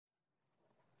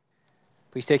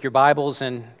Please take your Bibles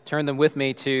and turn them with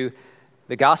me to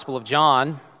the Gospel of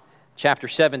John, chapter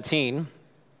 17.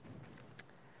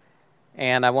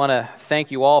 And I want to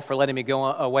thank you all for letting me go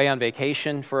away on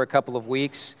vacation for a couple of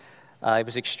weeks. It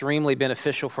was extremely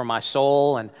beneficial for my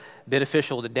soul and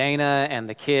beneficial to Dana and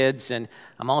the kids. And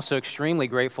I'm also extremely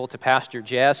grateful to Pastor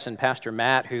Jess and Pastor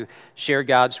Matt, who shared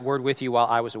God's Word with you while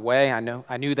I was away.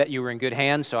 I knew that you were in good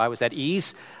hands, so I was at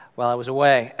ease while I was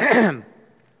away.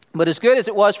 But as good as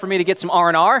it was for me to get some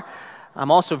R&R, I'm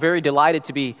also very delighted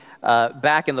to be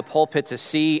back in the pulpit to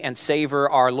see and savor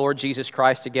our Lord Jesus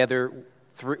Christ together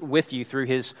with you through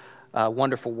His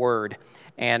wonderful Word.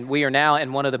 And we are now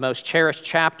in one of the most cherished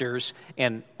chapters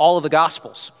in all of the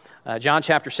Gospels, John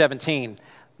chapter 17,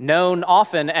 known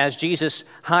often as Jesus'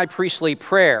 high priestly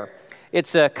prayer.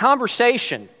 It's a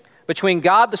conversation between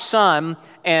God the Son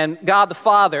and God the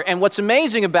Father. And what's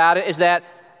amazing about it is that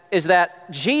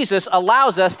Jesus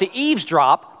allows us to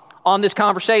eavesdrop on this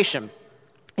conversation.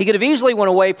 He could have easily went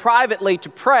away privately to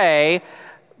pray,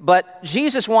 but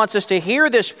Jesus wants us to hear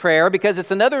this prayer because it's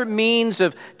another means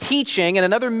of teaching and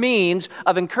another means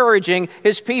of encouraging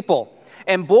His people.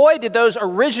 And boy, did those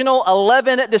original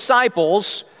 11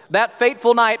 disciples, that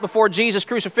fateful night before Jesus'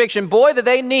 crucifixion, boy, did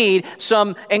they need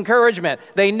some encouragement.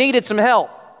 They needed some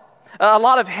help. A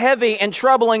lot of heavy and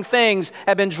troubling things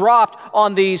have been dropped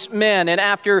on these men. And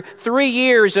after 3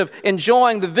 years of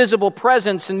enjoying the visible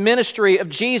presence and ministry of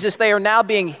Jesus, they are now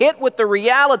being hit with the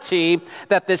reality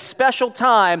that this special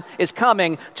time is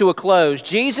coming to a close.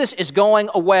 Jesus is going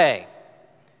away.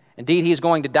 Indeed, He is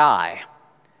going to die.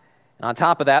 And on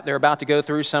top of that, they're about to go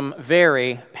through some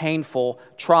very painful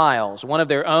trials. One of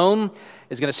their own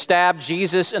is going to stab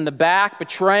Jesus in the back,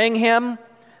 betraying Him.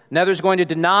 Another is going to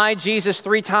deny Jesus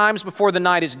 3 times before the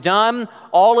night is done.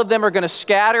 All of them are going to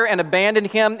scatter and abandon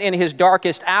Him in His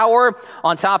darkest hour.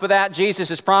 On top of that,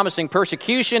 Jesus is promising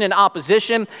persecution and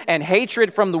opposition and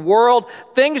hatred from the world.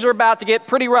 Things are about to get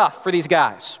pretty rough for these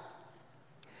guys.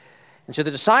 And so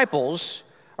the disciples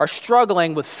are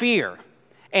struggling with fear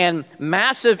and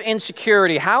massive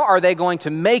insecurity. How are they going to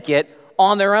make it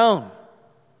on their own?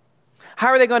 How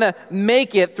are they going to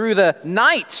make it through the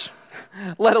night,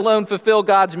 let alone fulfill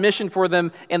God's mission for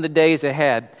them in the days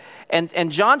ahead?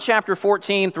 And John chapter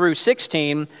 14 through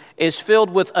 16 is filled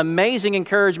with amazing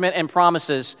encouragement and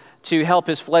promises to help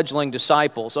His fledgling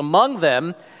disciples. Among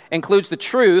them includes the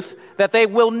truth that they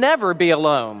will never be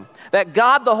alone, that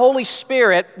God the Holy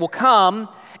Spirit will come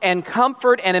and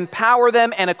comfort and empower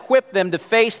them and equip them to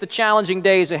face the challenging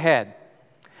days ahead.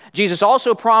 Jesus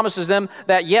also promises them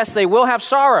that yes, they will have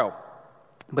sorrow,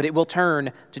 but it will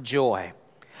turn to joy.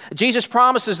 Jesus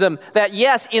promises them that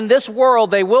yes, in this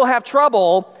world they will have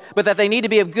trouble, but that they need to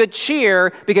be of good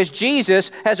cheer because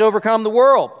Jesus has overcome the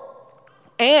world.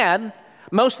 And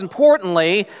most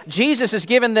importantly, Jesus has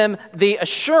given them the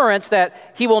assurance that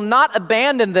He will not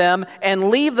abandon them and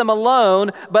leave them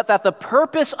alone, but that the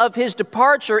purpose of His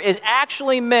departure is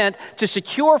actually meant to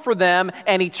secure for them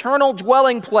an eternal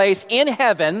dwelling place in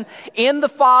heaven, in the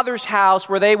Father's house,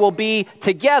 where they will be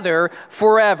together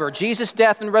forever. Jesus'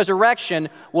 death and resurrection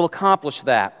will accomplish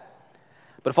that.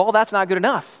 But if all that's not good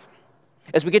enough,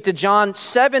 as we get to John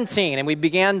 17, and we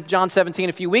began John 17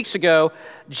 a few weeks ago,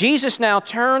 Jesus now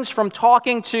turns from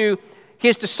talking to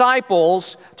His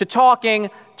disciples to talking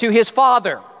to His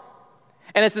Father.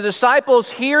 And as the disciples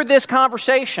hear this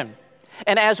conversation,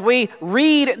 and as we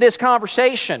read this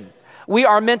conversation, we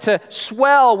are meant to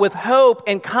swell with hope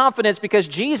and confidence because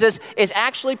Jesus is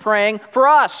actually praying for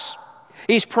us.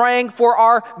 He's praying for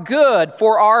our good,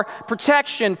 for our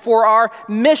protection, for our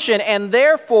mission, and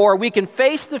therefore we can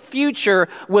face the future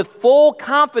with full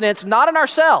confidence, not in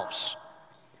ourselves,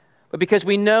 but because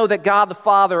we know that God the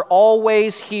Father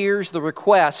always hears the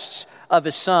requests of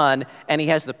His Son, and He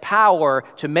has the power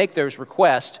to make those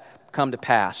requests come to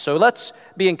pass. So let's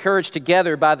be encouraged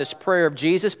together by this prayer of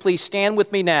Jesus. Please stand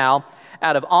with me now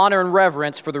out of honor and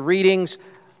reverence for the readings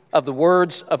of the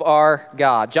words of our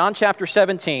God. John chapter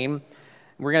 17.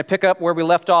 We're going to pick up where we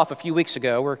left off a few weeks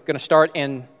ago. We're going to start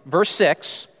in verse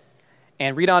 6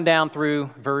 and read on down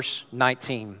through verse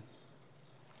 19.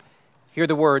 Hear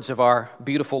the words of our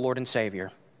beautiful Lord and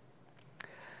Savior.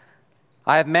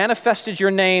 I have manifested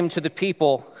your name to the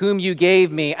people whom you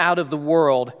gave me out of the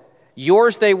world.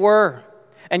 Yours they were,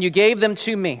 and you gave them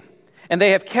to me, and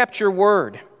they have kept your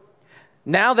word.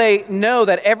 Now they know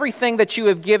that everything that you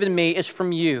have given me is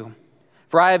from you.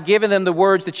 For I have given them the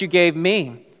words that you gave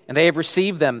me, and they have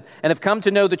received them, and have come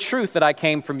to know the truth that I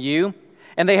came from you,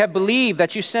 and they have believed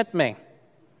that you sent me.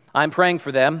 I'm praying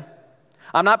for them.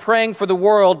 I'm not praying for the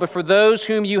world, but for those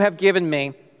whom you have given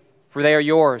me, for they are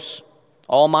yours.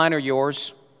 All mine are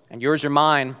yours, and yours are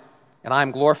mine, and I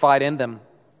am glorified in them.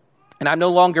 And I'm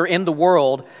no longer in the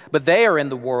world, but they are in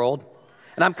the world.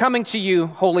 And I'm coming to you,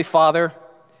 Holy Father.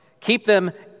 Keep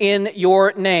them in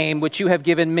your name, which you have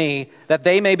given me, that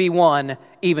they may be one,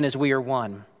 even as we are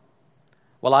one.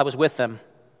 While I was with them,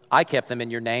 I kept them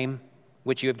in your name,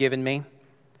 which you have given me.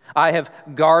 I have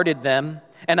guarded them,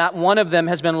 and not one of them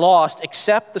has been lost,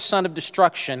 except the son of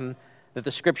destruction, that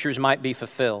the Scriptures might be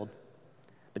fulfilled.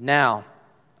 But now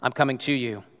I'm coming to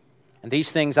you, and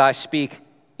these things I speak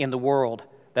in the world,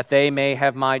 that they may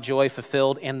have my joy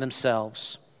fulfilled in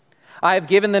themselves. I have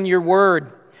given them your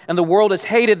word, and the world has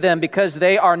hated them because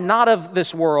they are not of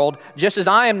this world, just as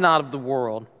I am not of the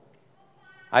world.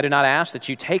 I do not ask that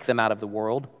you take them out of the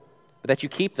world, but that you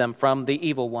keep them from the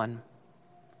evil one.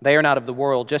 They are not of the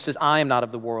world, just as I am not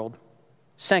of the world.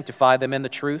 Sanctify them in the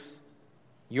truth.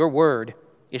 Your word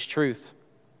is truth.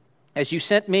 As you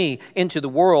sent me into the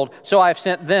world, so I have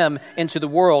sent them into the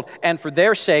world, and for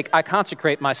their sake I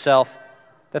consecrate myself,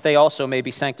 that they also may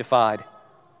be sanctified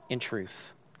in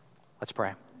truth. Let's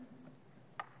pray.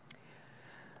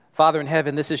 Father in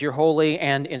heaven, this is your holy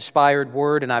and inspired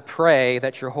word, and I pray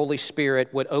that your Holy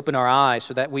Spirit would open our eyes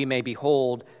so that we may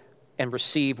behold and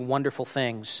receive wonderful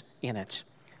things in it.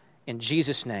 In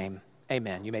Jesus' name,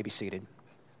 amen. You may be seated.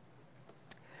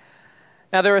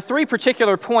 Now, there are three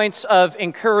particular points of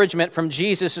encouragement from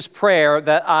Jesus' prayer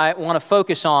that I want to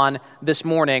focus on this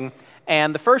morning.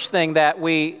 And the first thing that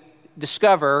we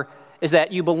discover is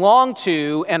that you belong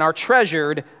to and are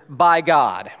treasured by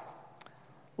God.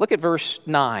 Look at verse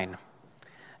 9.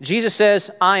 Jesus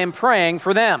says, I am praying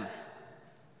for them.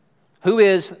 Who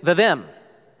is the them?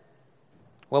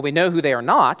 Well, we know who they are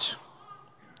not.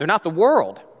 They're not the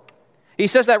world. He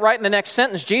says that right in the next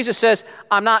sentence. Jesus says,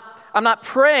 I'm not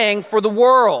praying for the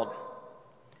world.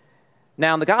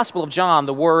 Now, in the Gospel of John,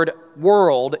 the word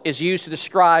world is used to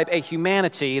describe a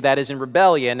humanity that is in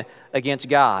rebellion against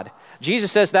God.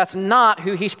 Jesus says that's not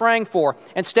who he's praying for.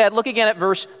 Instead, look again at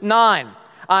verse 9.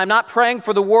 I'm not praying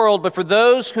for the world, but for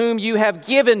those whom you have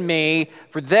given me,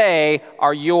 for they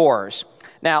are yours.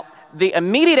 Now, the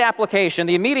immediate application,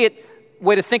 the immediate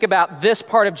way to think about this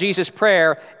part of Jesus'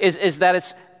 prayer is that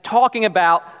it's talking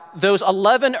about those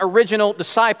 11 original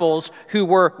disciples who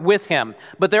were with him.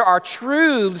 But there are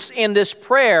truths in this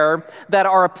prayer that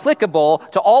are applicable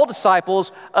to all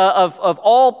disciples of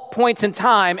all points in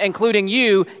time, including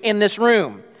you in this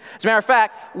room. As a matter of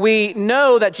fact, we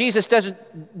know that Jesus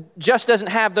doesn't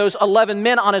have those 11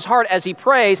 men on his heart as he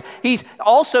prays. He's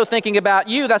also thinking about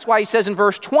you. That's why he says in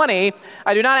verse 20,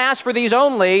 I do not ask for these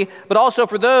only, but also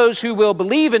for those who will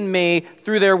believe in me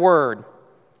through their word.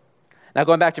 Now,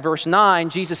 going back to verse 9,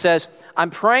 Jesus says,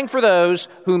 I'm praying for those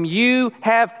whom you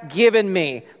have given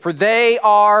me, for they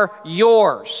are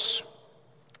yours.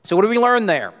 So what do we learn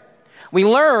there? We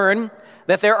learn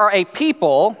that there are a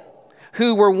people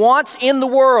who were once in the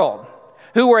world,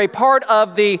 who were a part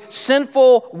of the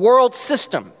sinful world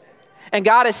system, and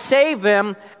God has saved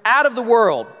them out of the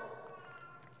world.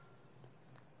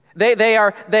 They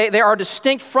are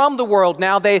distinct from the world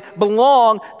now. They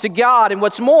belong to God. And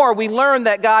what's more, we learn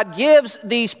that God gives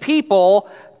these people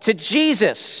to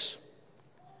Jesus.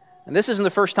 And this isn't the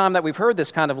first time that we've heard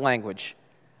this kind of language.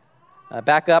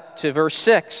 Back up to verse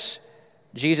 6.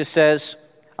 Jesus says,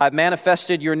 I've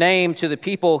manifested your name to the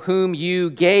people whom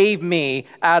you gave me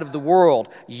out of the world.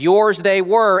 Yours they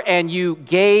were, and you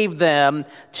gave them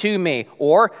to me.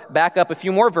 Or back up a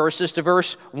few more verses to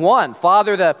verse 1.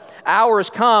 Father, the hour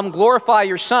has come. Glorify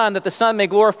your Son, that the Son may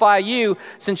glorify you,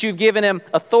 since you've given him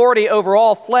authority over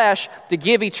all flesh to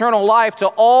give eternal life to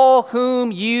all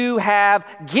whom you have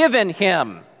given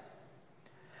him.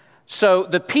 So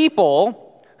the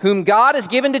people whom God has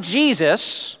given to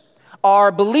Jesus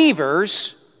are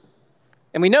believers.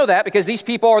 And we know that because these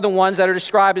people are the ones that are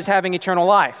described as having eternal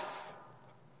life.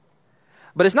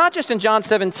 But it's not just in John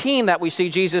 17 that we see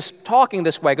Jesus talking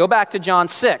this way. Go back to John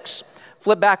 6.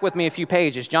 Flip back with me a few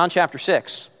pages. John chapter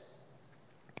 6.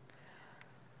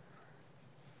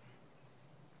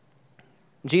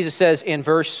 Jesus says in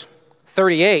verse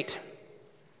 38,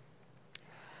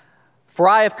 For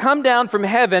I have come down from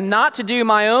heaven not to do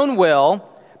my own will,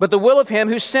 but the will of him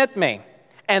who sent me.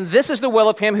 And this is the will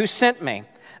of him who sent me,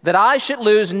 that I should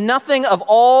lose nothing of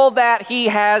all that he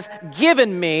has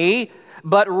given me,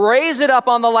 but raise it up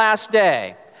on the last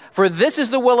day. For this is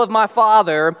the will of my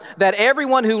Father, that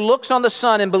everyone who looks on the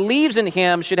Son and believes in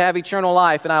him should have eternal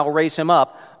life, and I will raise him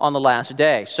up on the last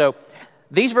day. So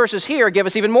these verses here give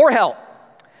us even more help.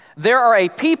 There are a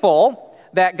people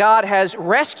that God has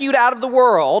rescued out of the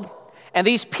world, and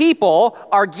these people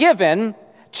are given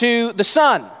to the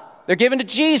Son. They're given to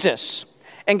Jesus.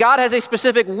 And God has a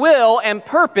specific will and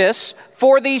purpose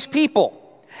for these people.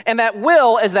 And that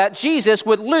will is that Jesus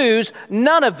would lose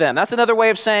none of them. That's another way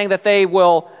of saying that they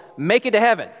will make it to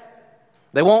heaven.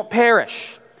 They won't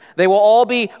perish. They will all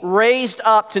be raised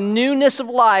up to newness of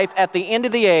life at the end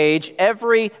of the age,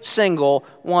 every single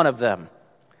one of them.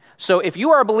 So if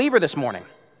you are a believer this morning,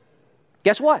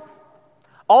 guess what?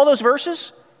 All those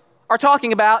verses are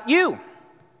talking about you.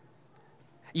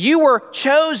 You were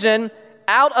chosen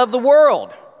out of the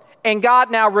world, and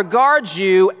God now regards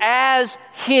you as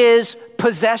His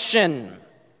possession.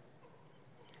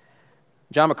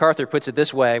 John MacArthur puts it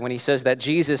this way when he says that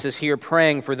Jesus is here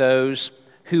praying for those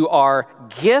who are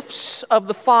gifts of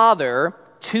the Father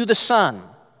to the Son.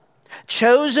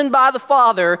 Chosen by the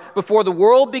Father before the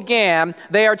world began,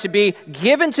 they are to be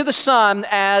given to the Son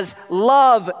as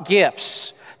love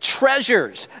gifts,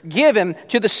 treasures given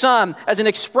to the Son as an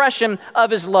expression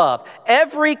of His love.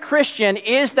 Every Christian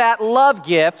is that love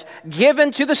gift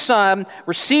given to the Son,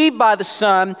 received by the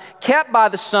Son, kept by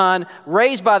the Son,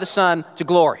 raised by the Son to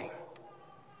glory.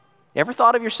 You ever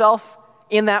thought of yourself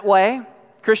in that way,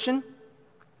 Christian?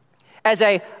 As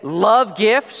a love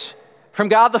gift from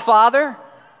God the Father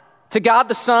to God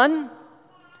the Son?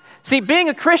 See, being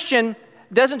a Christian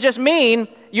doesn't just mean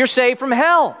you're saved from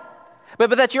hell, but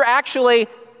that you're actually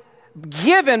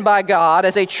given by God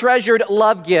as a treasured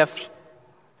love gift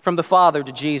from the Father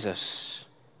to Jesus.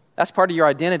 That's part of your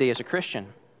identity as a Christian.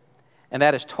 And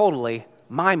that is totally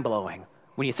mind-blowing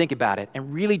when you think about it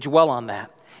and really dwell on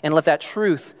that and let that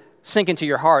truth sink into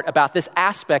your heart about this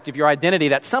aspect of your identity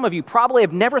that some of you probably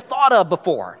have never thought of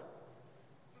before.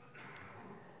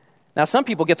 Now, some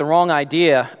people get the wrong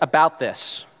idea about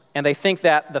this, and they think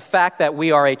that the fact that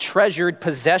we are a treasured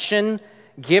possession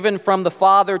given from the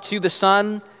Father to the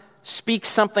Son speaks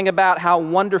something about how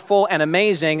wonderful and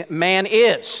amazing man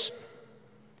is.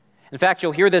 In fact,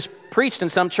 you'll hear this preached in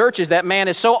some churches that man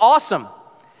is so awesome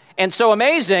and so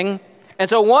amazing and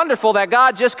so wonderful that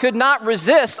God just could not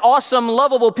resist awesome,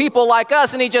 lovable people like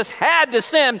us, and He just had to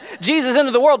send Jesus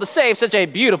into the world to save such a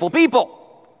beautiful people.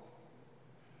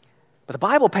 But the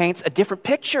Bible paints a different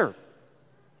picture.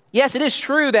 Yes, it is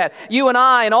true that you and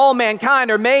I and all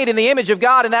mankind are made in the image of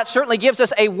God, and that certainly gives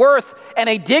us a worth and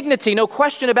a dignity, no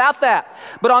question about that.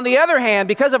 But on the other hand,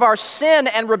 because of our sin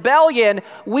and rebellion,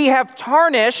 we have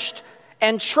tarnished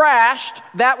and trashed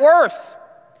that worth.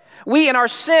 We in our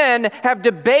sin have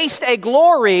debased a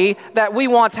glory that we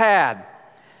once had.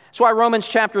 That's why Romans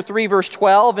chapter 3, verse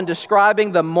 12, in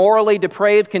describing the morally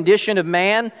depraved condition of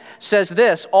man, says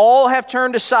this: all have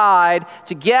turned aside,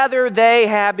 together they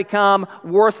have become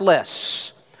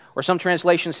worthless. Or some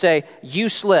translations say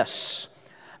useless.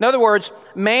 In other words,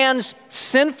 man's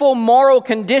sinful moral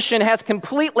condition has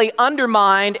completely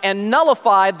undermined and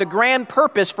nullified the grand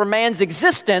purpose for man's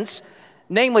existence,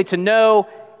 namely to know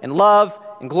and love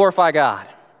and glorify God.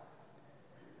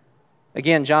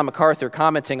 Again, John MacArthur,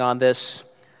 commenting on this,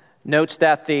 notes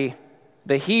that the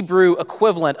Hebrew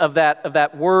equivalent of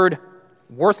that word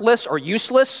worthless or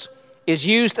useless is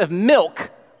used of milk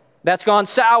that's gone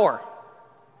sour.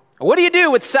 What do you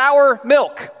do with sour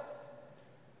milk?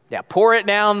 Yeah, pour it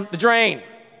down the drain.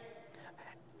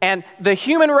 And the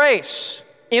human race,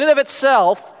 in and of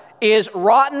itself, is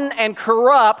rotten and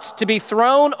corrupt to be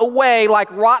thrown away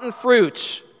like rotten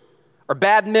fruit or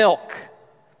bad milk.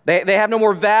 They have no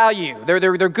more value.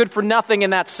 They're good for nothing in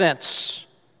that sense.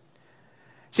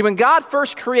 See, when God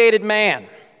first created man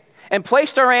and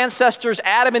placed our ancestors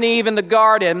Adam and Eve in the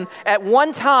garden, at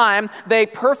one time they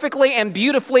perfectly and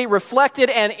beautifully reflected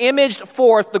and imaged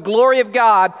forth the glory of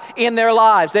God in their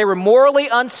lives. They were morally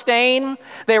unstained.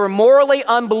 They were morally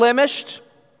unblemished.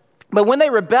 But when they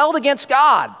rebelled against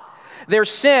God, their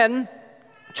sin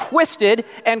twisted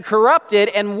and corrupted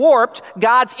and warped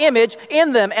God's image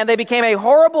in them, and they became a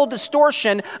horrible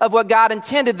distortion of what God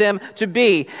intended them to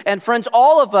be. And friends,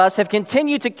 all of us have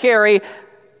continued to carry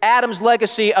Adam's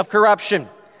legacy of corruption,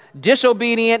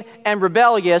 disobedient and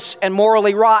rebellious and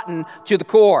morally rotten to the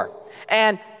core.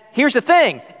 And here's the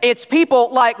thing, it's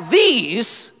people like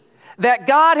these that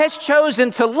God has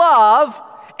chosen to love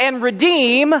and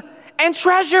redeem and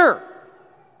treasure.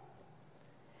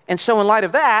 And so in light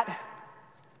of that,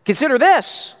 consider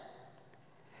this.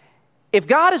 If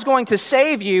God is going to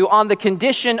save you on the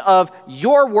condition of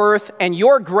your worth and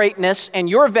your greatness and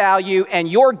your value and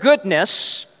your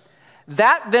goodness,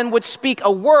 that then would speak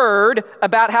a word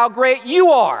about how great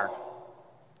you are.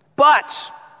 But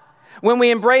when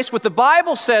we embrace what the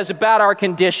Bible says about our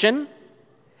condition,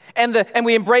 and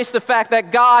we embrace the fact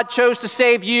that God chose to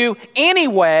save you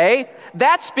anyway,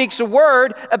 that speaks a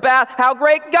word about how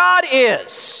great God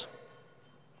is.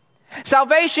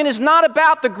 Salvation is not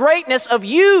about the greatness of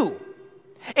you.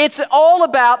 It's all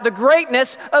about the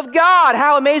greatness of God,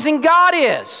 how amazing God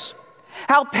is,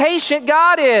 how patient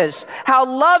God is, how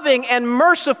loving and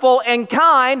merciful and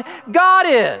kind God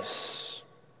is.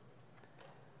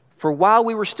 For while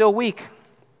we were still weak,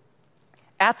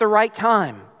 at the right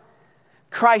time,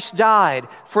 Christ died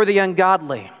for the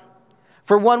ungodly.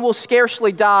 For one will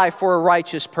scarcely die for a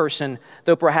righteous person,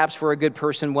 though perhaps for a good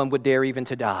person one would dare even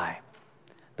to die.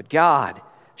 But God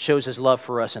shows his love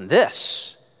for us in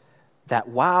this, that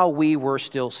while we were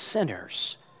still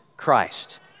sinners,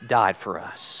 Christ died for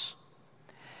us.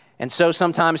 And so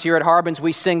sometimes here at Harbins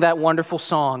we sing that wonderful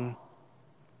song,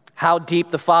 how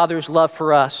deep the Father's love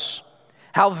for us,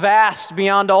 how vast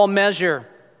beyond all measure,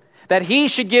 that he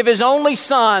should give his only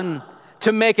Son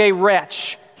to make a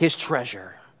wretch his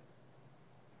treasure.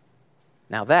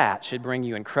 Now that should bring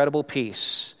you incredible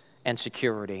peace and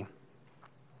security.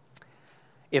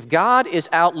 If God is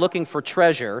out looking for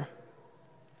treasure,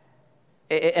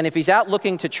 and if he's out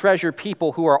looking to treasure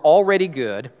people who are already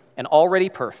good and already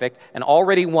perfect and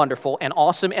already wonderful and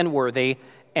awesome and worthy,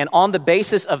 and on the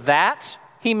basis of that,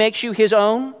 he makes you his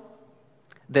own,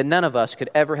 then none of us could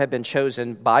ever have been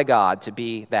chosen by God to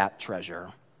be that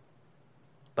treasure.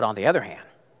 But on the other hand,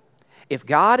 if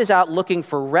God is out looking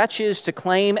for wretches to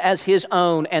claim as his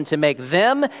own and to make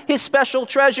them his special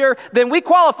treasure, then we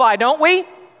qualify, don't we?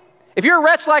 If you're a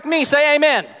wretch like me, say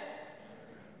amen.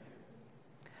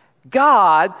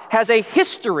 God has a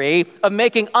history of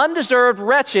making undeserved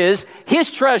wretches his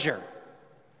treasure.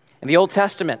 In the Old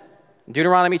Testament, in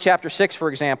Deuteronomy chapter 6, for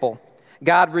example,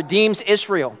 God redeems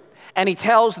Israel, and he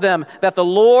tells them that the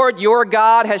Lord your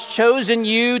God has chosen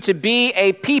you to be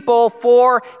a people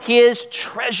for his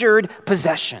treasured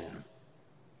possession.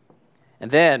 And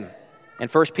then in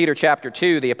 1 Peter chapter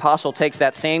 2, the apostle takes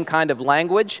that same kind of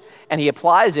language and he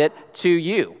applies it to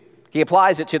you. He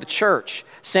applies it to the church,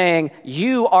 saying,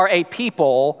 you are a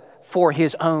people for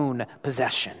his own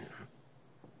possession.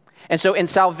 And so in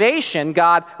salvation,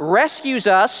 God rescues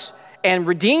us and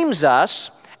redeems us,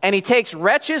 and he takes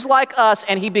wretches like us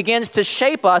and he begins to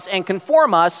shape us and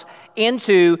conform us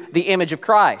into the image of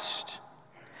Christ.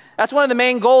 That's one of the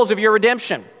main goals of your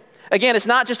redemption. Again, it's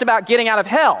not just about getting out of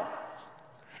hell.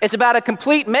 It's about a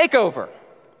complete makeover.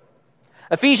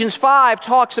 Ephesians 5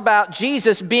 talks about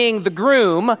Jesus being the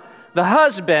groom, the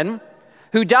husband,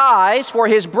 who dies for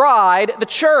his bride, the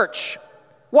church.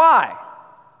 Why?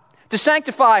 To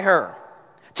sanctify her,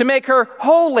 to make her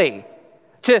holy,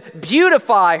 to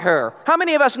beautify her. How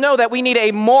many of us know that we need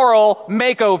a moral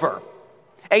makeover,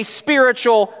 a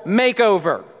spiritual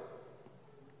makeover? Well,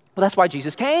 that's why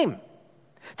Jesus came,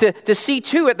 to see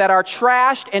to it that our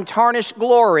trashed and tarnished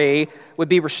glory would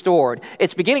be restored.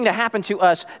 It's beginning to happen to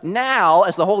us now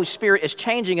as the Holy Spirit is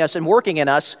changing us and working in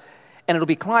us, and it'll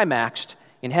be climaxed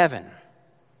in heaven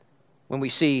when we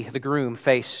see the groom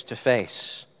face to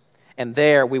face. And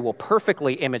there we will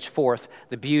perfectly image forth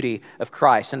the beauty of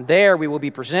Christ. And there we will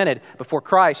be presented before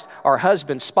Christ, our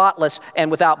husband, spotless and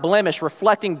without blemish,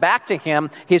 reflecting back to him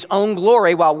his own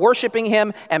glory while worshiping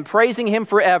him and praising him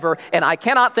forever. And I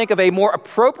cannot think of a more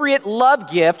appropriate love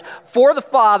gift for the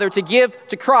Father to give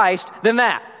to Christ than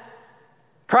that.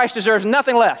 Christ deserves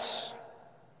nothing less.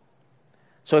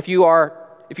 So if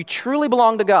you truly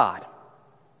belong to God,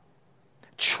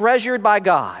 treasured by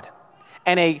God,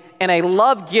 and a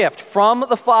love gift from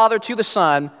the Father to the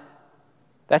Son,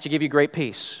 that should give you great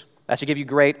peace. That should give you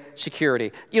great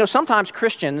security. You know, sometimes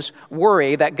Christians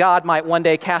worry that God might one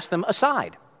day cast them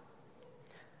aside.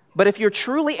 But if you're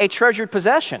truly a treasured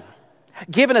possession,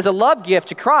 given as a love gift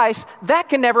to Christ, that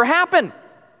can never happen.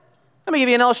 Let me give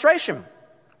you an illustration.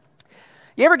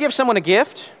 You ever give someone a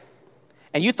gift,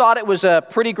 and you thought it was a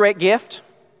pretty great gift?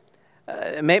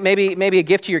 Maybe a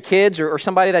gift to your kids or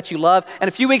somebody that you love, and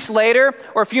a few weeks later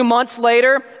or a few months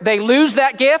later, they lose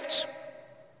that gift,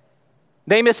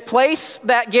 they misplace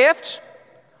that gift,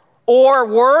 or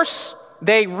worse,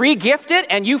 they re-gift it,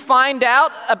 and you find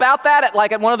out about that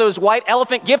at one of those white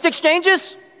elephant gift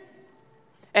exchanges,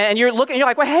 and you're looking, you're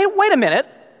like, well, hey, wait a minute,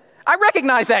 I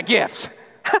recognize that gift.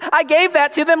 I gave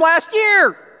that to them last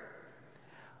year.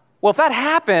 Well, if that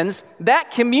happens,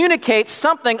 that communicates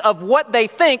something of what they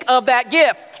think of that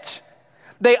gift.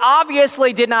 They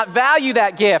obviously did not value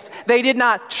that gift. They did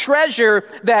not treasure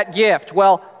that gift.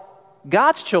 Well,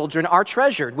 God's children are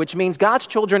treasured, which means God's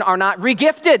children are not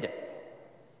regifted.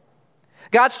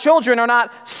 God's children are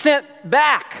not sent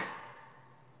back.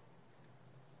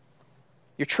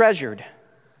 You're treasured,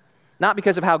 not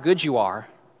because of how good you are,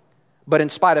 but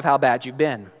in spite of how bad you've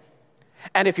been.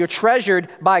 And if you're treasured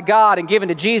by God and given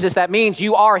to Jesus, that means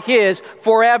you are His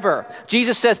forever.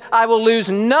 Jesus says, I will lose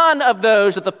none of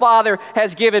those that the Father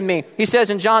has given me. He says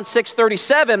in John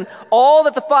 6:37, all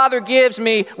that the Father gives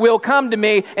me will come to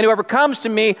me, and whoever comes to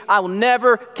me, I will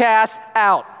never cast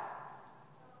out.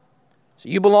 So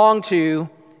you belong to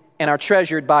and are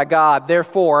treasured by God.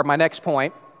 Therefore, my next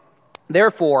point,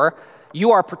 therefore,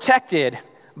 you are protected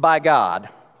by God.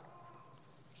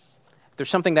 If there's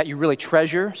something that you really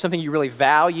treasure, something you really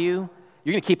value,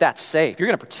 you're going to keep that safe. You're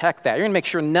going to protect that. You're going to make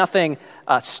sure nothing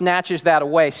snatches that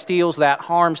away, steals that,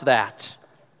 harms that.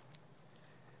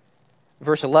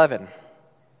 Verse 11,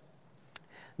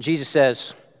 Jesus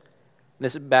says,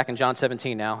 this is back in John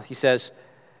 17 now, he says,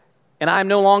 and I am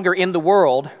no longer in the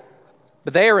world,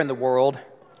 but they are in the world,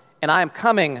 and I am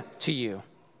coming to you.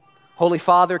 Holy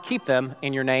Father, keep them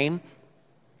in your name.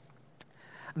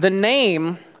 The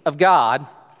name of God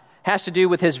has to do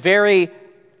with His very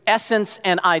essence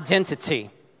and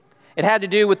identity. It had to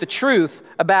do with the truth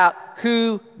about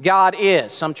who God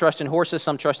is. Some trust in horses,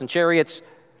 some trust in chariots.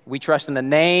 We trust in the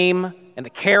name and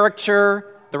the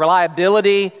character, the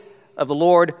reliability of the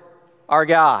Lord our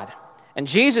God. And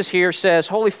Jesus here says,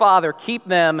 Holy Father, keep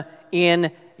them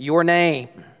in your name.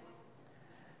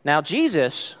 Now,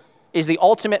 Jesus is the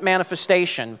ultimate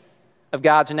manifestation of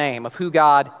God's name, of who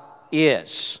God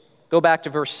is. Go back to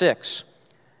verse 6.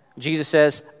 Jesus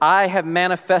says, I have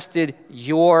manifested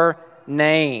your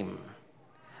name.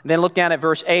 Then look down at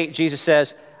verse 8. Jesus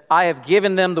says, I have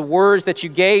given them the words that you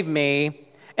gave me,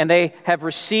 and they have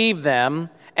received them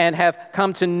and have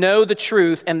come to know the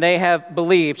truth, and they have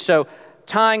believed. So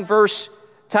tying this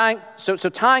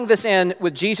in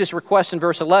with Jesus' request in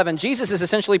verse 11, Jesus is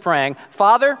essentially praying,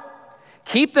 Father,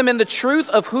 keep them in the truth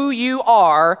of who you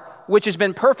are, which has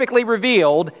been perfectly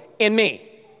revealed in me.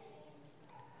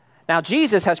 Now,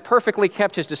 Jesus has perfectly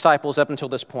kept His disciples up until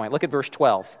this point. Look at verse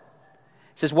 12.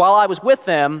 It says, while I was with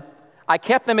them, I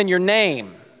kept them in your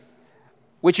name,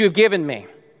 which you have given me.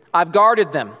 I've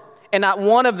guarded them, and not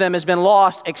one of them has been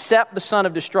lost except the son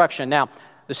of destruction. Now,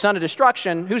 the son of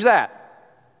destruction, who's that?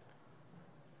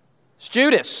 It's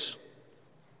Judas.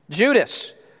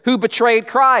 Judas, who betrayed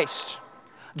Christ.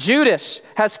 Judas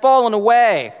has fallen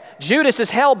away. Judas is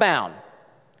hellbound.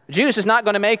 Judas is not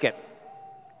going to make it.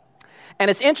 And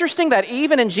it's interesting that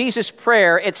even in Jesus'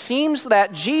 prayer, it seems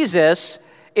that Jesus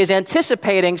is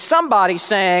anticipating somebody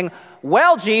saying,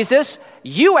 well, Jesus,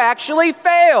 you actually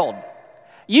failed.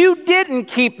 You didn't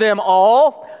keep them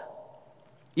all.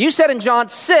 You said in John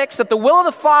 6 that the will of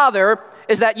the Father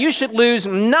is that you should lose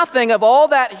nothing of all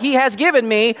that He has given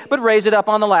me, but raise it up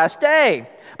on the last day.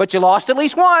 But you lost at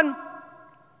least one.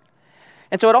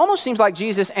 And so it almost seems like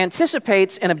Jesus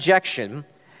anticipates an objection.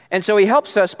 And so He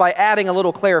helps us by adding a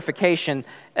little clarification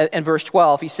in verse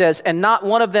 12. He says, and not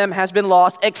one of them has been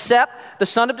lost except the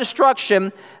son of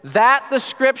destruction, that the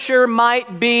scripture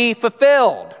might be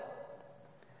fulfilled.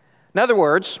 In other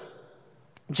words,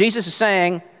 Jesus is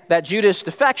saying that Judas'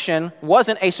 defection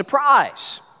wasn't a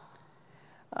surprise.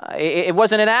 It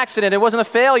wasn't an accident. It wasn't a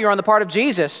failure on the part of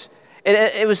Jesus.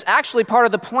 It was actually part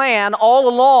of the plan all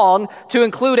along to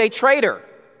include a traitor,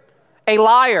 a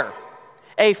liar,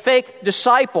 a fake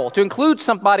disciple, to include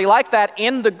somebody like that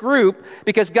in the group,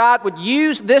 because God would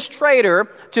use this traitor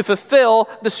to fulfill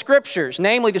the scriptures,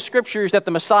 namely the scriptures that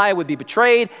the Messiah would be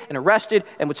betrayed and arrested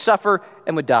and would suffer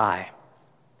and would die.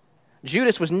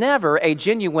 Judas was never a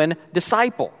genuine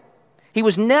disciple. He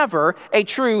was never a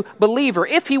true believer.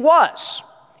 If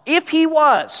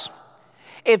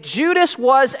Judas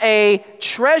was a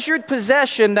treasured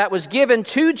possession that was given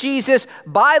to Jesus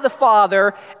by the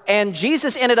Father, and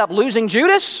Jesus ended up losing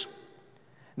Judas,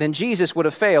 then Jesus would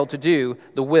have failed to do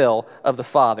the will of the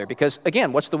Father. Because,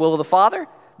 again, what's the will of the Father?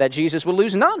 That Jesus would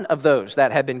lose none of those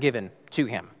that had been given to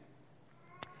Him.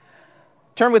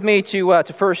 Turn with me to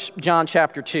 1 John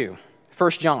chapter 2.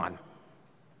 1 John.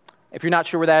 If you're not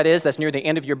sure where that is, that's near the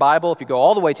end of your Bible. If you go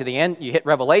all the way to the end, you hit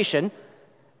Revelation.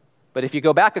 But if you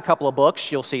go back a couple of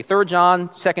books, you'll see 3 John,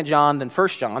 2 John, then 1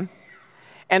 John.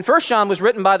 And 1 John was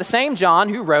written by the same John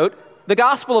who wrote the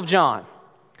Gospel of John.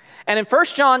 And in 1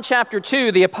 John chapter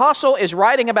 2, the apostle is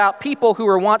writing about people who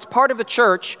were once part of the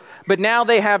church, but now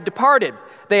they have departed.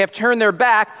 They have turned their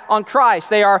back on Christ.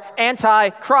 They are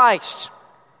anti-Christ.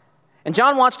 And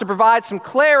John wants to provide some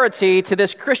clarity to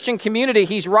this Christian community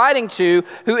he's writing to,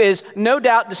 who is no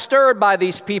doubt disturbed by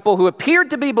these people who appeared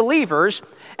to be believers,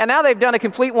 and now they've done a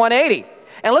complete 180.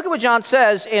 And look at what John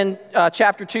says in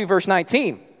chapter 2, verse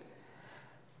 19.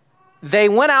 They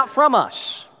went out from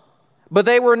us, but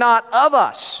they were not of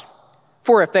us.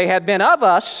 For if they had been of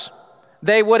us,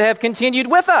 they would have continued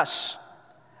with us.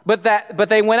 but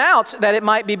they went out that it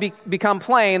might become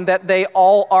plain that they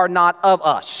all are not of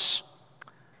us.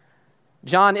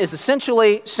 John is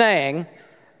essentially saying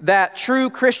that true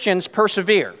Christians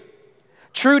persevere.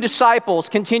 True disciples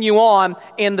continue on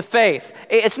in the faith.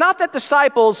 It's not that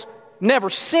disciples never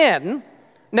sin,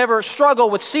 never struggle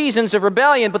with seasons of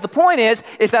rebellion, but the point is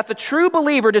that the true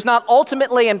believer does not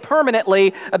ultimately and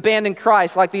permanently abandon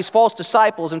Christ like these false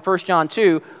disciples in 1 John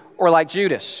 2 or like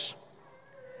Judas.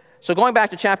 So going back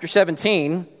to chapter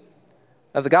 17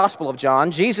 of the Gospel of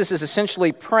John, Jesus is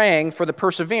essentially praying for the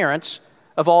perseverance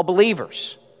of all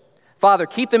believers. Father,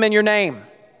 keep them in your name.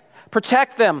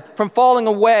 Protect them from falling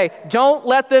away. Don't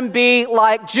let them be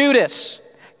like Judas.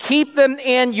 Keep them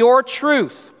in your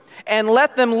truth and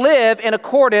let them live in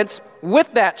accordance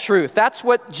with that truth. That's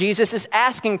what Jesus is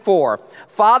asking for.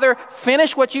 Father,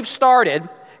 finish what you've started.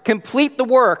 Complete the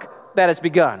work that has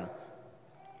begun.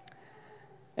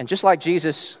 And just like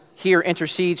Jesus here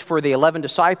intercedes for the 11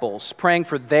 disciples, praying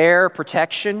for their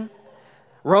protection,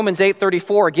 Romans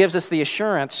 8:34 gives us the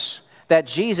assurance that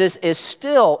Jesus is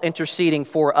still interceding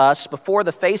for us before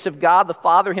the face of God the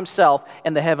Father himself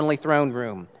in the heavenly throne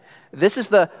room. This is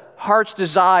the heart's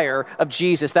desire of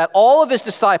Jesus, that all of his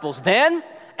disciples then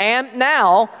and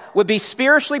now would be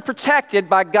spiritually protected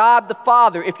by God the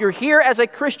Father. If you're here as a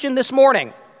Christian this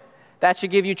morning, that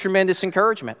should give you tremendous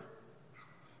encouragement.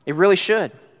 It really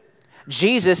should.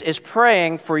 Jesus is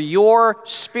praying for your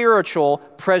spiritual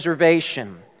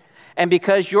preservation. And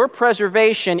because your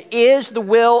preservation is the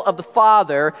will of the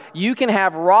Father, you can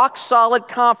have rock-solid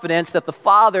confidence that the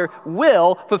Father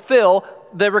will fulfill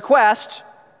the request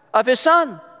of his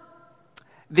Son.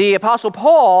 The Apostle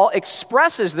Paul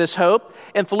expresses this hope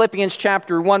in Philippians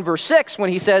chapter 1, verse 6, when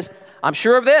he says, I'm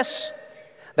sure of this,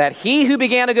 that he who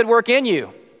began a good work in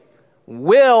you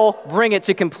will bring it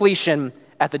to completion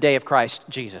at the day of Christ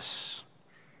Jesus.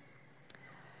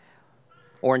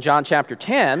 Or in John chapter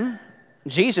 10,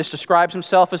 Jesus describes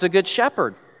himself as a good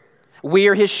shepherd. We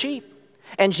are his sheep.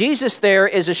 And Jesus there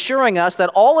is assuring us that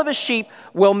all of his sheep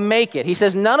will make it. He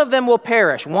says none of them will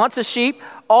perish. Once a sheep,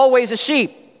 always a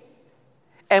sheep.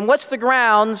 And what's the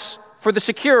grounds for the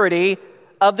security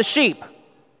of the sheep?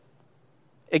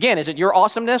 Again, is it your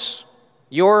awesomeness,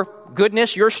 your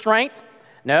goodness, your strength?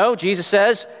 No, Jesus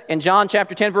says in John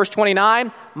chapter 10, verse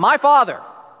 29, my Father,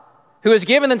 who has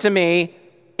given them to me,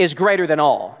 is greater than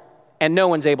all, and no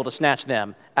one's able to snatch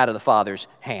them out of the Father's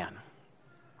hand.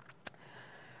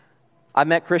 I've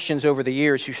met Christians over the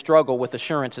years who struggle with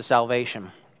assurance of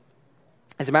salvation.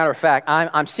 As a matter of fact,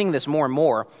 I'm seeing this more and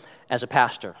more as a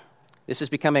pastor. This is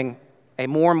becoming a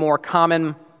more and more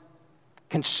common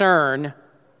concern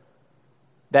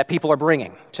that people are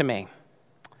bringing to me.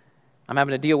 I'm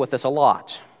having to deal with this a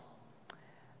lot.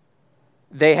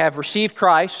 They have received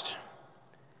Christ.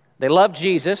 They love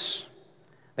Jesus.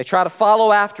 They try to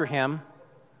follow after him,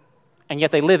 and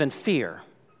yet they live in fear.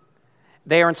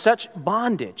 They are in such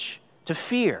bondage to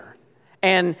fear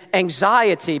and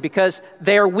anxiety because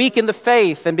they are weak in the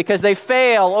faith and because they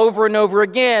fail over and over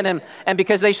again and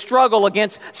because they struggle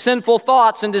against sinful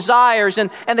thoughts and desires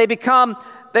and they become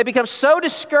so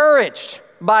discouraged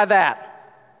by that.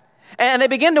 And they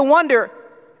begin to wonder,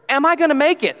 am I going to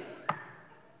make it?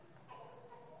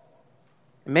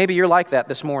 Maybe you're like that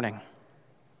this morning.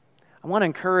 I want to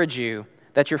encourage you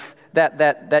that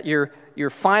your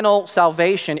final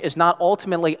salvation is not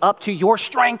ultimately up to your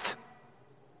strength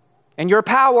and your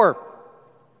power.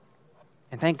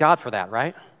 And thank God for that,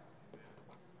 right?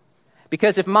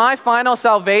 Because if my final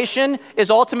salvation is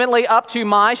ultimately up to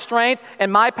my strength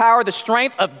and my power, the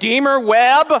strength of Deemer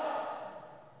Webb,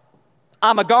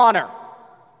 I'm a goner.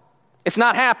 It's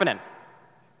not happening.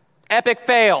 Epic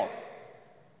fail.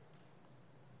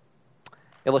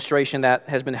 Illustration that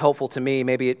has been helpful to me,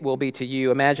 maybe it will be to you.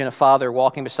 Imagine a father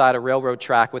walking beside a railroad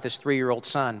track with his 3-year-old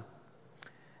son.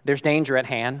 There's danger at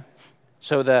hand,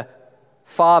 so the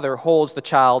father holds the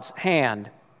child's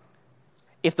hand.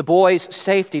 If the boy's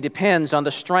safety depends on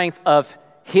the strength of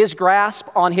his grasp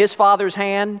on his father's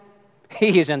hand,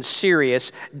 he is in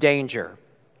serious danger.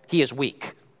 He is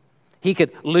weak. He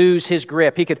could lose his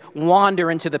grip. He could wander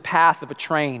into the path of a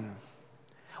train.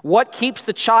 What keeps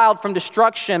the child from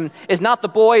destruction is not the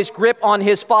boy's grip on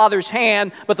his father's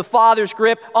hand, but the father's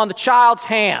grip on the child's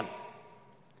hand.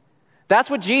 That's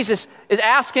what Jesus is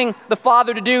asking the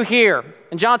Father to do here.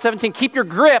 In John 17, keep your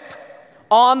grip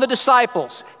on the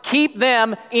disciples. Keep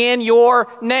them in your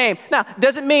name. Now,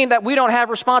 does it mean that we don't have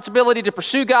responsibility to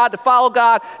pursue God, to follow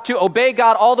God, to obey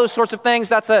God, all those sorts of things?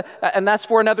 That's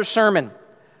for another sermon.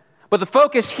 But the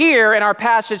focus here in our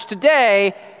passage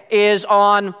today is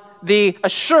on the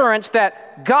assurance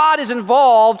that God is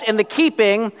involved in the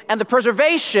keeping and the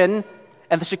preservation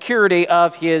and the security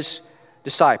of his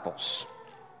disciples.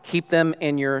 Keep them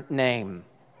in your name.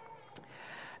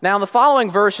 Now, in the following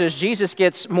verses, Jesus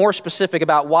gets more specific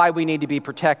about why we need to be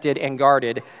protected and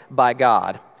guarded by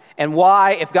God, and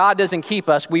why, if God doesn't keep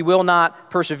us, we will not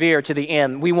persevere to the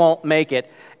end. We won't make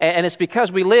it. And it's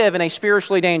because we live in a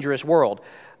spiritually dangerous world.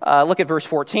 Look at verse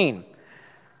 14.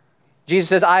 Jesus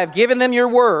says, I have given them your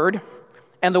word,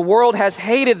 and the world has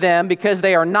hated them because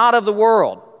they are not of the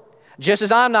world, just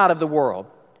as I'm not of the world.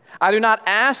 I do not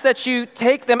ask that you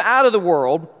take them out of the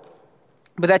world,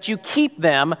 but that you keep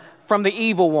them from the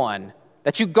evil one,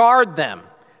 that you guard them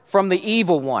from the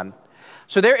evil one.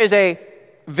 So there is a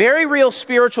very real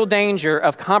spiritual danger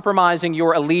of compromising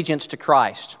your allegiance to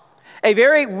Christ. A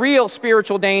very real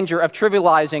spiritual danger of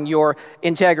trivializing your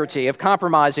integrity, of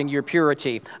compromising your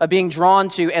purity, of being drawn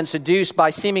to and seduced by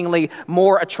seemingly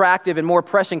more attractive and more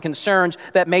pressing concerns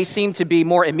that may seem to be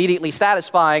more immediately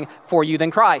satisfying for you than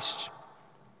Christ.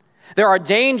 There are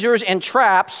dangers and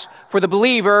traps for the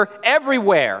believer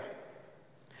everywhere,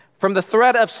 from the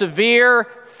threat of severe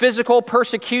physical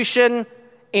persecution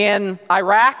in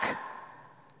Iraq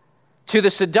to the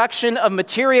seduction of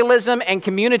materialism and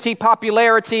community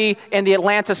popularity in the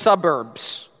Atlanta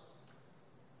suburbs.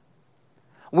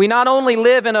 We not only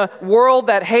live in a world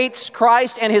that hates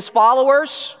Christ and his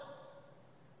followers,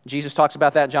 Jesus talks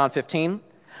about that in John 15,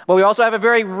 but we also have a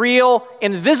very real,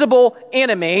 invisible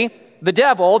enemy, the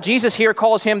devil. Jesus here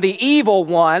calls him the evil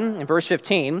one in verse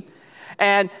 15.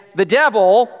 And the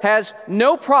devil has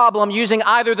no problem using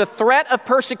either the threat of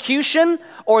persecution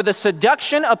or the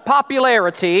seduction of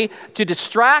popularity to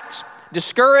distract,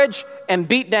 discourage, and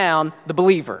beat down the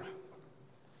believer.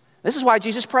 This is why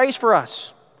Jesus prays for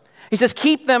us. He says,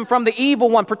 keep them from the evil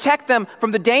one, protect them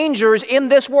from the dangers in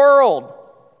this world.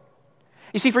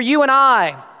 You see, for you and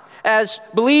I, as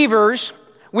believers,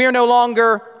 we are no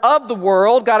longer of the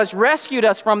world. God has rescued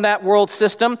us from that world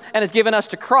system and has given us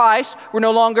to Christ. We're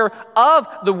no longer of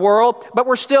the world, but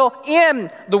we're still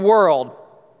in the world.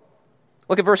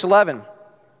 Look at verse 11.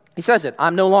 He says it,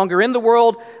 I'm no longer in the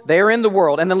world, they are in the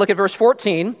world. And then look at verse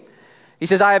 14. He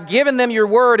says, I have given them your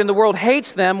word, and the world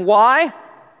hates them. Why?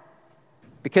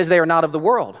 Because they are not of the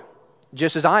world,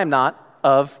 just as I am not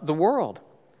of the world.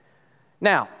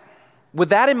 Now, with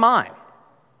that in mind,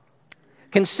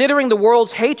 considering the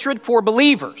world's hatred for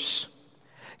believers,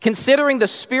 considering the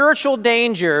spiritual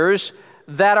dangers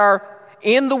that are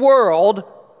in the world,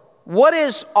 what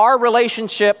is our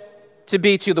relationship to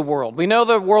be to the world? We know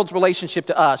the world's relationship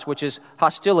to us, which is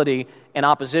hostility and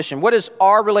opposition. What is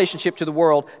our relationship to the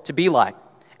world to be like?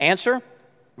 Answer,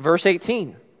 verse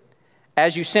 18.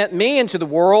 As you sent me into the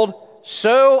world,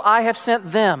 so I have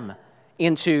sent them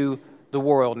into the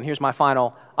world. And here's my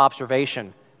final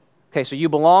observation. Okay, so you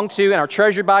belong to and are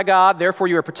treasured by God, therefore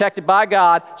you are protected by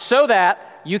God, so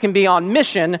that you can be on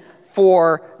mission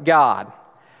for God.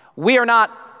 We are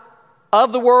not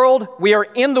of the world, we are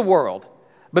in the world.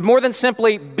 But more than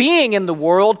simply being in the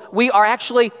world, we are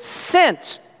actually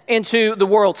sent into the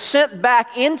world, sent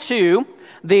back into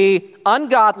the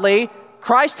ungodly,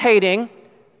 Christ-hating,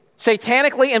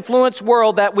 satanically influenced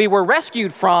world that we were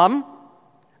rescued from,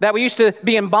 that we used to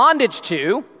be in bondage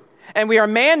to, and we are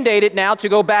mandated now to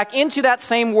go back into that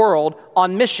same world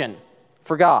on mission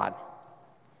for God.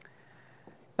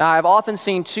 Now, I've often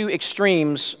seen two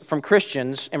extremes from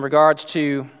Christians in regards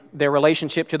to their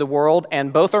relationship to the world,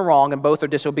 and both are wrong and both are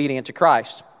disobedient to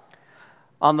Christ.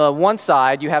 On the one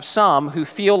side, you have some who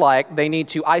feel like they need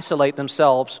to isolate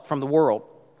themselves from the world.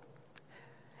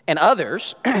 And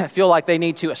others feel like they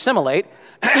need to assimilate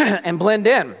and blend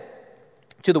in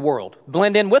to the world,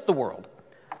 blend in with the world.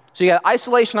 So you got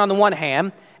isolation on the one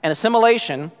hand and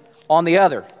assimilation on the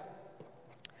other.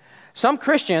 Some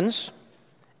Christians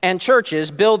and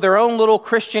churches build their own little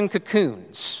Christian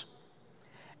cocoons.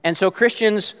 And so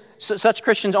such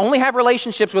Christians only have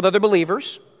relationships with other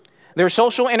believers. Their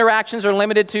social interactions are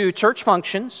limited to church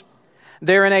functions.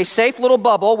 They're in a safe little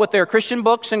bubble with their Christian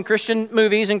books and Christian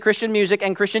movies and Christian music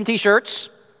and Christian t-shirts.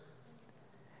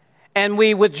 And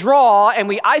we withdraw and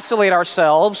we isolate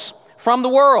ourselves from the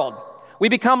world. We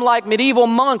become like medieval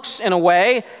monks in a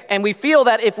way, and we feel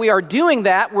that if we are doing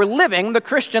that, we're living the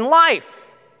Christian life.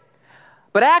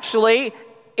 But actually,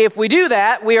 if we do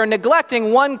that, we are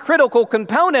neglecting one critical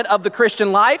component of the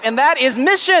Christian life, and that is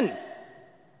mission.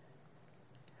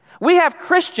 We have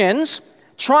Christians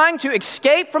trying to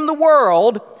escape from the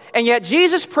world, and yet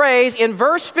Jesus prays in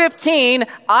verse 15,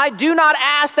 I do not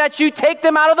ask that you take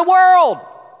them out of the world.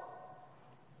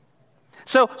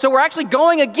 So we're actually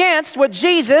going against what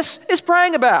Jesus is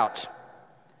praying about.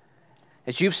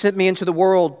 As you've sent me into the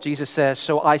world, Jesus says,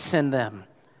 so I send them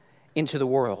into the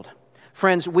world.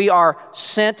 Friends, we are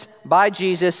sent by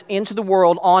Jesus into the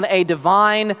world on a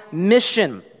divine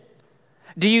mission.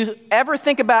 Do you ever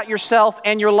think about yourself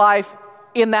and your life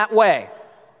in that way?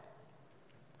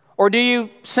 Or do you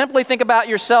simply think about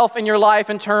yourself and your life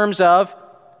in terms of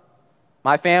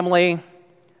my family,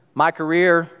 my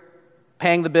career,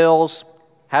 paying the bills,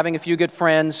 having a few good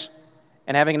friends,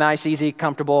 and having a nice, easy,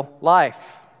 comfortable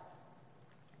life?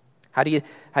 How do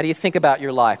you think about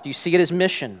your life? Do you see it as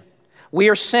mission? We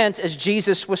are sent as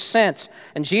Jesus was sent.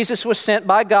 And Jesus was sent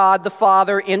by God the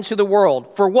Father into the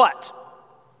world. For what?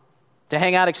 To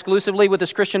hang out exclusively with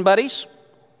his Christian buddies?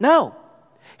 No.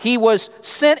 He was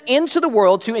sent into the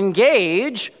world to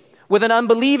engage with an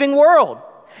unbelieving world.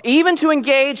 Even to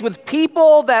engage with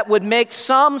people that would make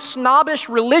some snobbish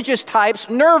religious types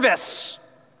nervous.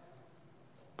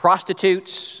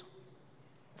 Prostitutes,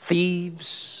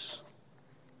 thieves,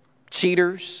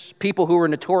 cheaters, people who were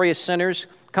notorious sinners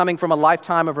coming from a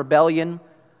lifetime of rebellion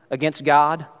against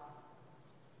God.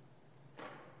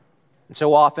 And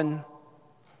so often,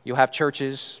 you'll have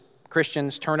churches,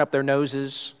 Christians turn up their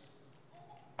noses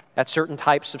at certain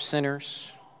types of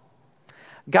sinners.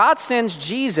 God sends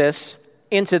Jesus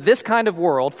into this kind of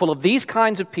world full of these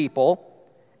kinds of people,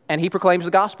 and he proclaims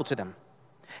the gospel to them.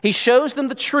 He shows them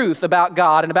the truth about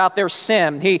God and about their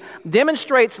sin. He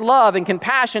demonstrates love and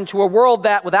compassion to a world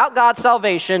that, without God's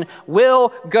salvation,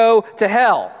 will go to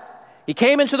hell. He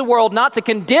came into the world not to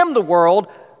condemn the world,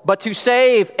 but to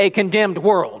save a condemned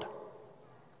world.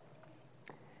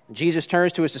 Jesus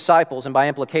turns to his disciples and by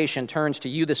implication turns to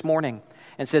you this morning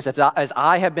and says, as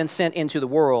I have been sent into the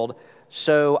world,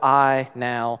 so I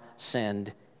now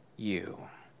send you.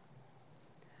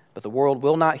 But the world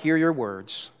will not hear your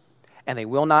words, and they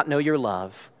will not know your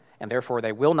love, and therefore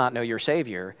they will not know your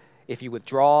Savior if you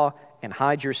withdraw and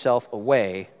hide yourself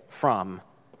away from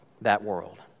that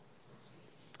world.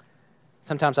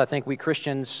 Sometimes I think we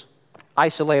Christians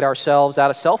isolate ourselves out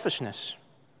of selfishness.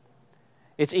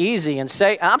 It's easy and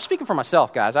I'm speaking for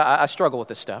myself, guys. I struggle with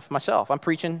this stuff myself. I'm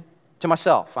preaching to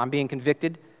myself. I'm being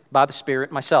convicted by the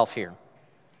Spirit myself here.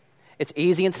 It's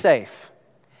easy and safe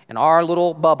in our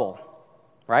little bubble,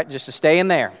 right? Just to stay in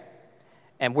there.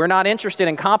 And we're not interested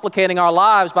in complicating our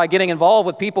lives by getting involved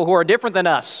with people who are different than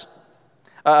us,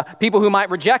 people who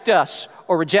might reject us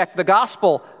or reject the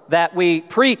gospel that we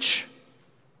preach.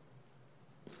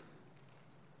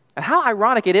 And how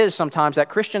ironic it is sometimes that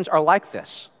Christians are like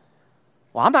this.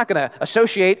 Well, I'm not going to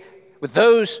associate with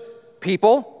those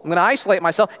people. I'm going to isolate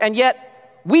myself. And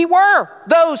yet, we were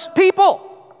those people.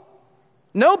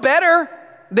 No better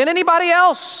than anybody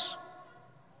else.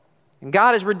 And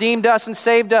God has redeemed us and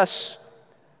saved us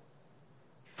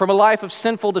from a life of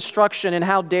sinful destruction. And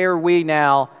how dare we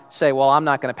now say, well, I'm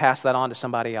not going to pass that on to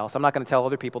somebody else. I'm not going to tell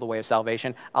other people the way of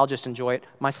salvation. I'll just enjoy it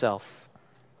myself.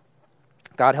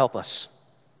 God help us.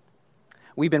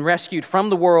 We've been rescued from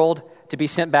the world to be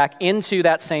sent back into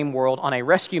that same world on a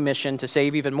rescue mission to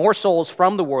save even more souls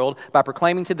from the world by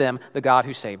proclaiming to them the God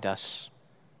who saved us.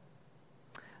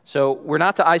 So we're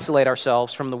not to isolate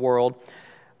ourselves from the world,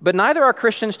 but neither are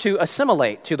Christians to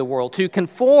assimilate to the world, to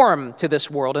conform to this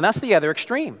world, and that's the other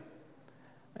extreme.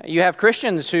 You have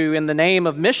Christians who, in the name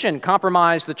of mission,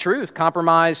 compromise the truth,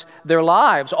 compromise their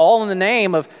lives, all in the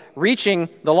name of reaching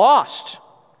the lost.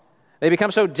 They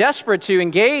become so desperate to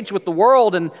engage with the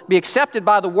world and be accepted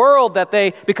by the world that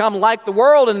they become like the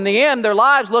world, and in the end, their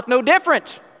lives look no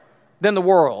different than the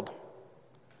world.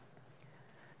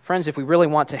 Friends, if we really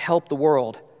want to help the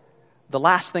world, the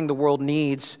last thing the world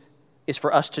needs is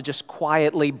for us to just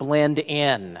quietly blend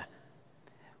in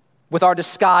with our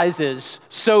disguises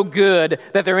so good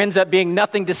that there ends up being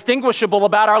nothing distinguishable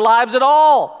about our lives at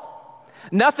all.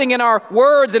 Nothing in our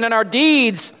words and in our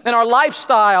deeds and our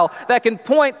lifestyle that can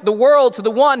point the world to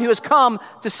the one who has come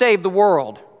to save the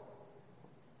world.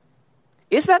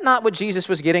 Is that not what Jesus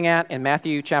was getting at in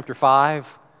Matthew chapter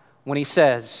 5 when he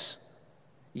says,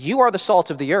 "You are the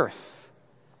salt of the earth,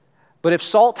 but if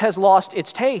salt has lost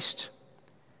its taste,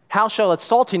 how shall its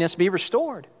saltiness be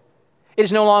restored? It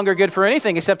is no longer good for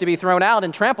anything except to be thrown out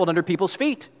and trampled under people's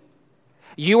feet.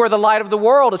 You are the light of the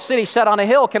world. A city set on a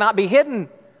hill cannot be hidden.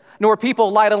 Nor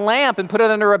people light a lamp and put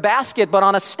it under a basket, but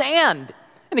on a stand,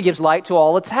 and it gives light to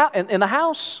all its in the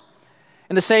house.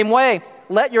 In the same way,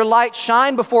 let your light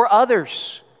shine before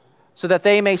others, so that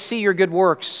they may see your good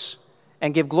works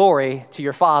and give glory to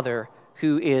your Father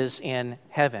who is in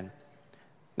heaven."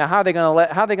 Now, how are they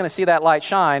going to see that light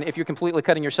shine if you're completely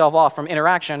cutting yourself off from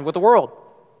interaction with the world?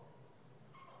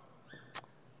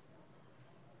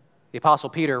 The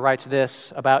Apostle Peter writes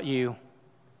this about you: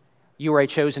 "You are a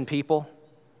chosen people,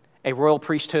 a royal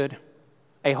priesthood,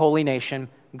 a holy nation,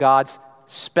 God's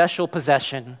special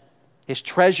possession, his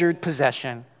treasured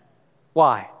possession.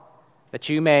 Why? That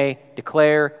you may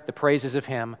declare the praises of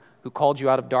him who called you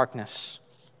out of darkness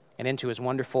and into his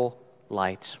wonderful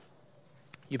light.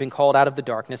 You've been called out of the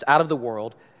darkness, out of the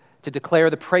world, to declare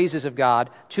the praises of God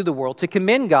to the world, to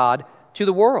commend God to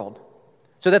the world,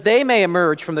 so that they may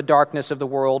emerge from the darkness of the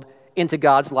world into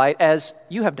God's light as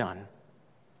you have done.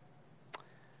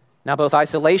 Now, both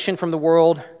isolation from the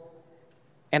world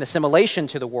and assimilation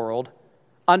to the world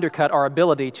undercut our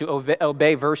ability to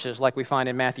obey verses like we find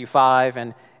in Matthew 5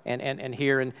 and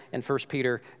here in 1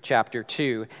 Peter chapter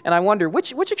 2. And I wonder,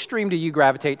 which extreme do you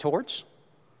gravitate towards?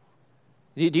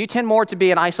 Do you tend more to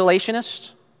be an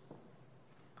isolationist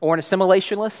or an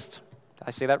assimilationist? Did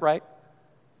I say that right?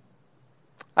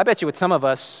 I bet you with some of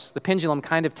us, the pendulum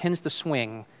kind of tends to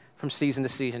swing from season to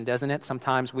season, doesn't it?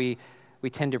 Sometimes we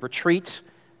tend to retreat,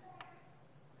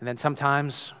 and then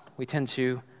sometimes we tend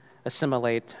to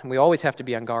assimilate, and we always have to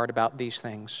be on guard about these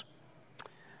things.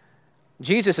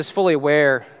 Jesus is fully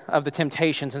aware of the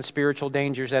temptations and spiritual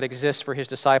dangers that exist for his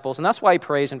disciples, and that's why he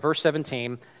prays in verse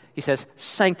 17, he says,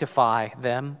 sanctify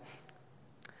them.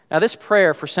 Now, this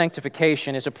prayer for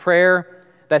sanctification is a prayer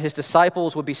that his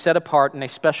disciples would be set apart in a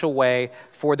special way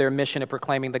for their mission of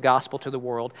proclaiming the gospel to the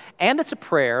world. And it's a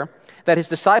prayer that his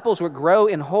disciples would grow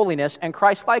in holiness and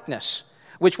Christ-likeness,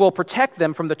 which will protect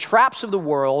them from the traps of the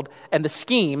world and the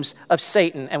schemes of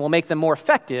Satan and will make them more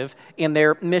effective in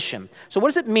their mission. So what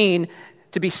does it mean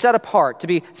to be set apart, to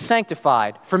be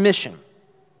sanctified for mission?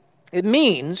 It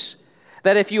means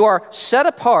that if you are set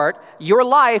apart, your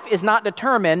life is not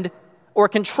determined or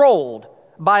controlled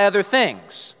by other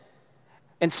things.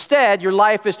 Instead, your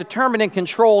life is determined and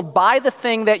controlled by the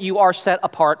thing that you are set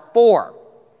apart for.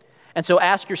 And so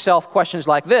ask yourself questions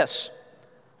like this.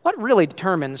 What really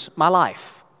determines my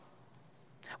life?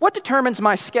 What determines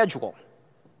my schedule?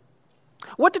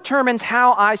 What determines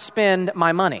how I spend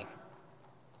my money?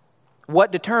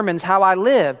 What determines how I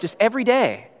live just every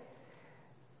day?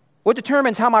 What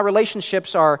determines how my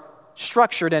relationships are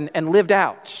structured and lived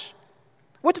out?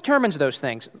 What determines those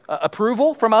things?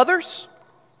 Approval from others?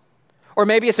 Or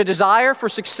maybe it's a desire for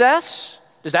success?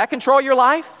 Does that control your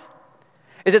life?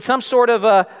 Is it some sort of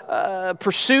a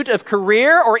pursuit of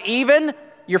career or even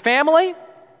your family?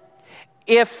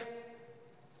 If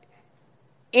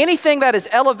anything that is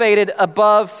elevated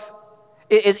above,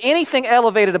 is anything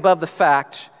elevated above the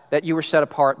fact that you were set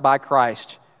apart by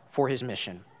Christ for his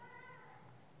mission?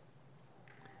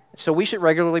 So we should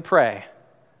regularly pray,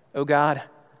 oh God,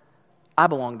 I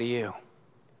belong to you.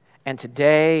 And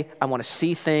today, I want to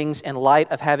see things in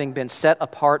light of having been set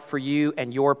apart for you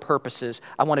and your purposes.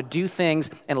 I want to do things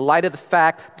in light of the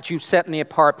fact that you've set me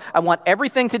apart. I want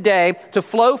everything today to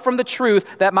flow from the truth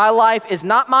that my life is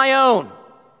not my own.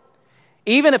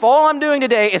 Even if all I'm doing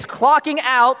today is clocking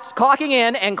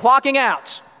in and clocking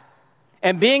out,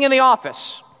 and being in the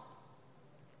office,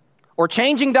 or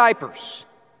changing diapers,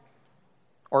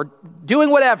 or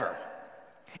doing whatever.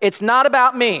 It's not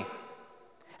about me.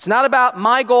 It's not about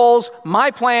my goals, my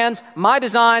plans, my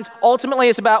designs. Ultimately,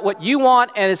 it's about what you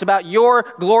want, and it's about your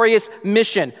glorious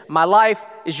mission. My life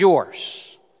is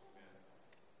yours.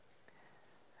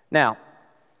 Now,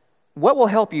 what will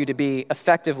help you to be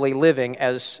effectively living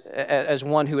as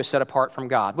one who is set apart from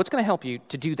God? What's going to help you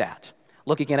to do that?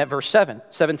 Look again at verse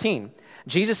 17.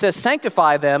 Jesus says,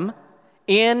 sanctify them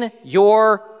in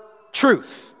your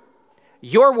truth.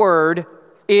 Your word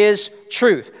is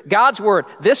truth. God's word,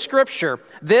 this scripture,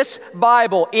 this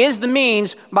Bible is the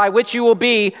means by which you will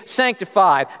be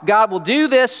sanctified. God will do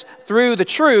this through the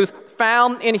truth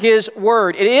found in his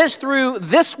word. It is through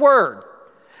this word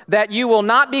that you will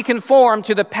not be conformed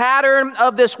to the pattern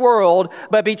of this world,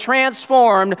 but be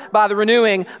transformed by the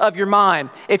renewing of your mind.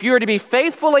 If you are to be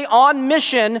faithfully on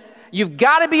mission, you've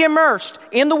got to be immersed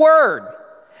in the word.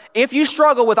 If you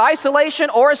struggle with isolation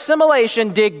or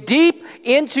assimilation, dig deep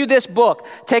into this book.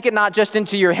 Take it not just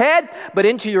into your head, but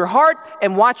into your heart,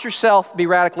 and watch yourself be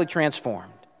radically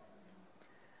transformed.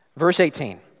 Verse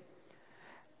 18.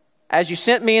 As you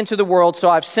sent me into the world, so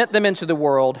I've sent them into the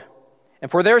world, and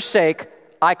for their sake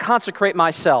I consecrate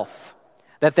myself,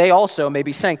 that they also may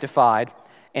be sanctified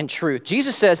in truth.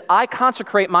 Jesus says, I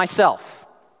consecrate myself.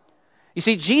 You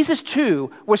see, Jesus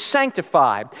too was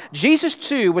sanctified. Jesus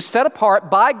too was set apart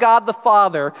by God the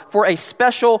Father for a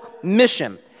special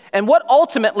mission. And what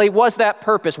ultimately was that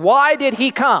purpose? Why did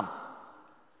he come?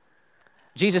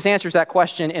 Jesus answers that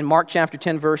question in Mark chapter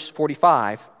 10, verse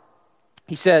 45.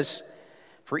 He says,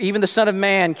 for even the Son of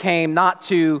Man came not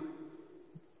to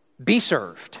be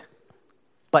served,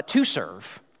 but to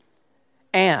serve,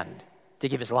 and to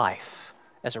give his life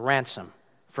as a ransom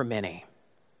for many.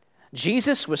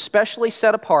 Jesus was specially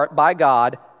set apart by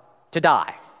God to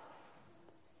die.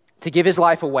 to give his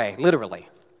life away, literally,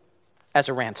 as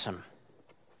a ransom.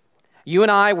 You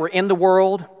and I were in the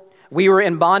world. We were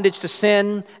in bondage to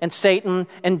sin and Satan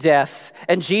and death.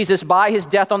 And Jesus, by his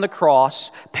death on the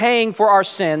cross, paying for our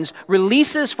sins,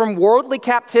 releases from worldly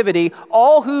captivity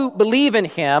all who believe in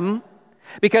him.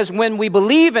 Because when we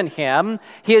believe in him,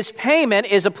 his payment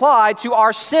is applied to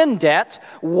our sin debt,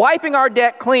 wiping our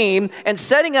debt clean and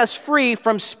setting us free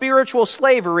from spiritual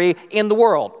slavery in the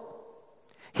world.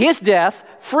 His death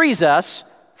frees us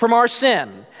from our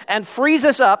sin and frees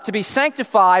us up to be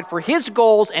sanctified for his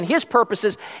goals and his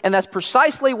purposes. And that's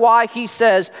precisely why he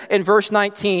says in verse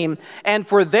 19, "And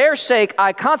for their sake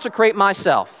I consecrate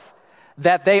myself,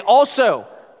 that they also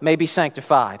may be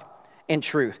sanctified in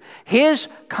truth." His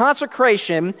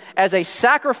consecration as a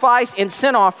sacrifice in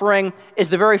sin offering is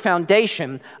the very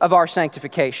foundation of our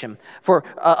sanctification,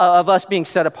 of us being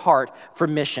set apart for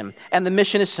mission. And the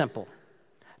mission is simple: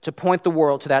 to point the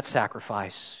world to that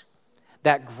sacrifice,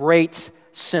 that great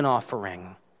sin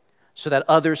offering, so that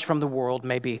others from the world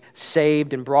may be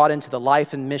saved and brought into the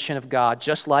life and mission of God,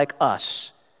 just like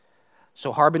us.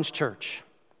 So Harbin's Church,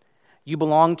 you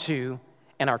belong to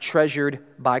and are treasured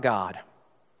by God.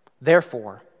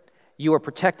 Therefore, you are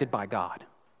protected by God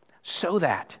so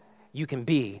that you can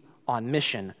be on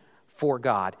mission for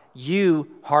God. You,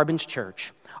 Harbin's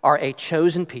Church, are a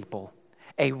chosen people,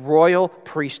 a royal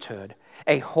priesthood,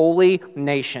 a holy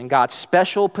nation, God's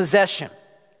special possession,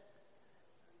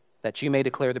 that you may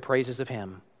declare the praises of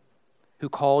him who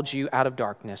called you out of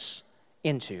darkness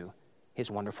into his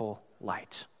wonderful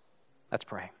light. Let's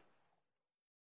pray.